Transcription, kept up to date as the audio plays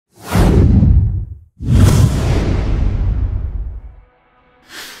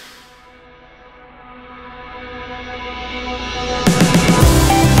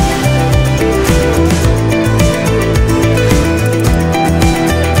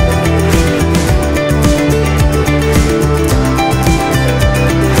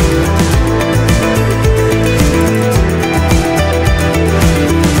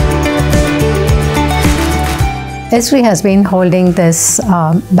ESRI has been holding this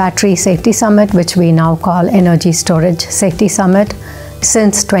Battery Safety Summit, which we now call Energy Storage Safety Summit,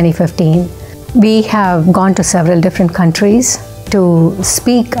 since 2015. We have gone to several different countries to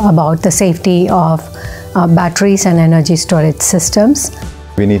speak about the safety of batteries and energy storage systems.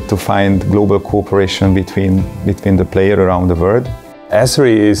 We need to find global cooperation between the players around the world.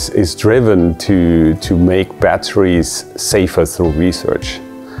 ESRI is driven to make batteries safer through research.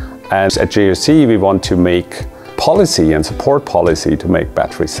 And at JRC we want to make policy and support policy to make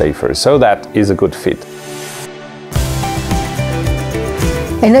batteries safer. So that is a good fit.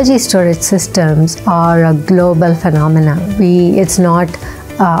 Energy storage systems are a global phenomenon. It's not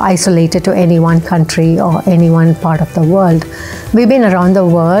isolated to any one country or any one part of the world. We've been around the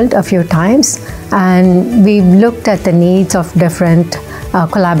world a few times and we've looked at the needs of different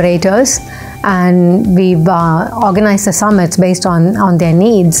collaborators, and we've organized the summits based on their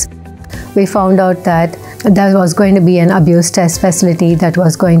needs. We found out that there was going to be an abuse test facility that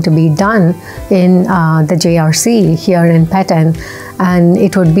was going to be done in the JRC here in Petten, and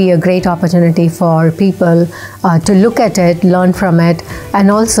it would be a great opportunity for people to look at it, learn from it,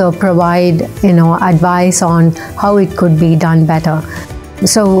 and also provide advice on how it could be done better.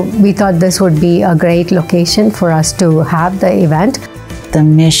 So we thought this would be a great location for us to have the event. The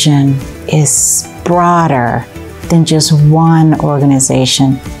mission is broader than just one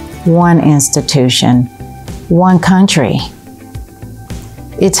organization, one institution, one country.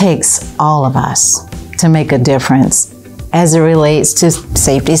 It takes all of us to make a difference as it relates to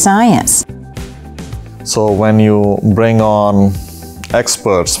safety science. So when you bring on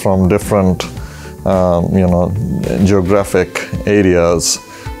experts from different geographic areas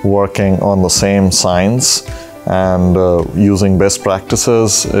working on the same science and using best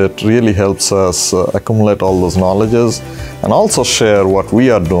practices, it really helps us accumulate all those knowledges and also share what we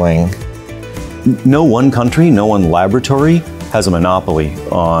are doing. No one country, no one laboratory has a monopoly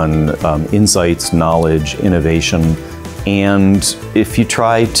on insights, knowledge, innovation. And if you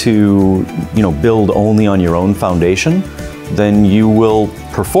try to build only on your own foundation, then you will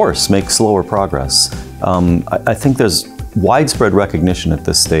perforce make slower progress. I think there's widespread recognition at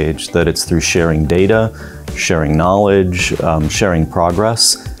this stage that it's through sharing data, sharing knowledge, sharing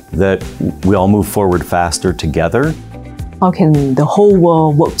progress, that we all move forward faster together. How can the whole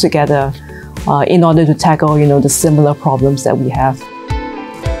world work together in order to tackle the similar problems that we have?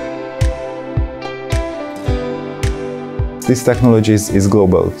 This technology is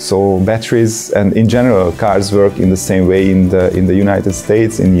global, so batteries and in general cars work in the same way in the United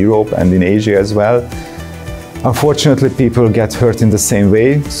States, in Europe and in Asia as well. Unfortunately, people get hurt in the same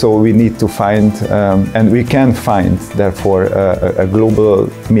way, so we need to find, and we can find, therefore, a global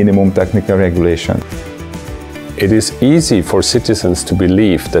minimum technical regulation. It is easy for citizens to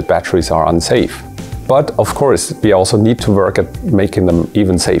believe that batteries are unsafe. But of course, we also need to work at making them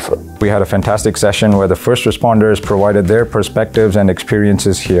even safer. We had a fantastic session where the first responders provided their perspectives and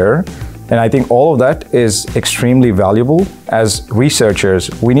experiences here. And I think all of that is extremely valuable. As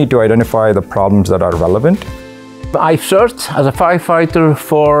researchers, we need to identify the problems that are relevant. I've served as a firefighter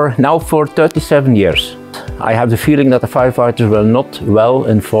for 37 years. I have the feeling that the firefighters were not well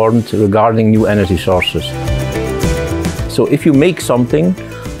informed regarding new energy sources. So if you make something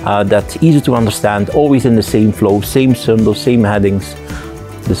that's easy to understand, always in the same flow, same symbols, same headings,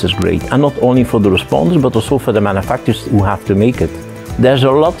 this is great. And not only for the responders, but also for the manufacturers who have to make it. There's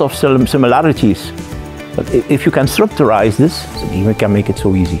a lot of similarities, but if you can structurize this, you can make it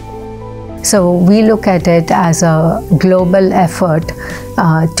so easy. So we look at it as a global effort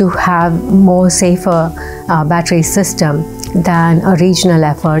to have more safer battery system than a regional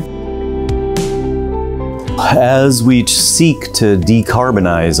effort. As we seek to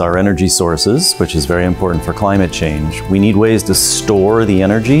decarbonize our energy sources, which is very important for climate change, we need ways to store the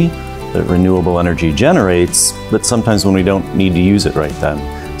energy that renewable energy generates, but sometimes when we don't need to use it right then.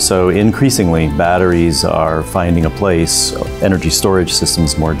 So increasingly, batteries are finding a place, energy storage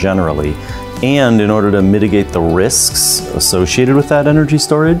systems more generally. And in order to mitigate the risks associated with that energy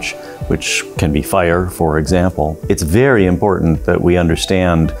storage, which can be fire, for example, it's very important that we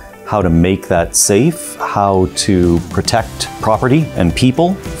understand how to make that safe, how to protect property and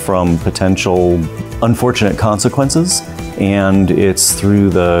people from potential unfortunate consequences. And it's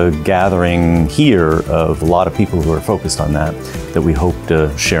through the gathering here of a lot of people who are focused on that we hope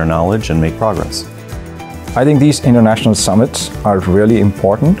to share knowledge and make progress. I think these international summits are really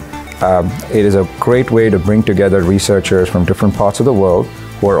important. It is a great way to bring together researchers from different parts of the world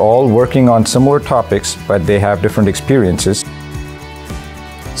who are all working on similar topics, but they have different experiences.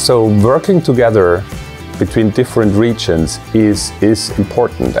 So working together between different regions is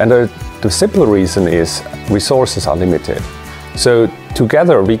important. And The simple reason is resources are limited. So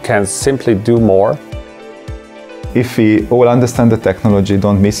together we can simply do more. If we all understand the technology,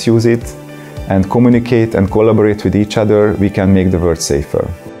 don't misuse it, and communicate and collaborate with each other, we can make the world safer.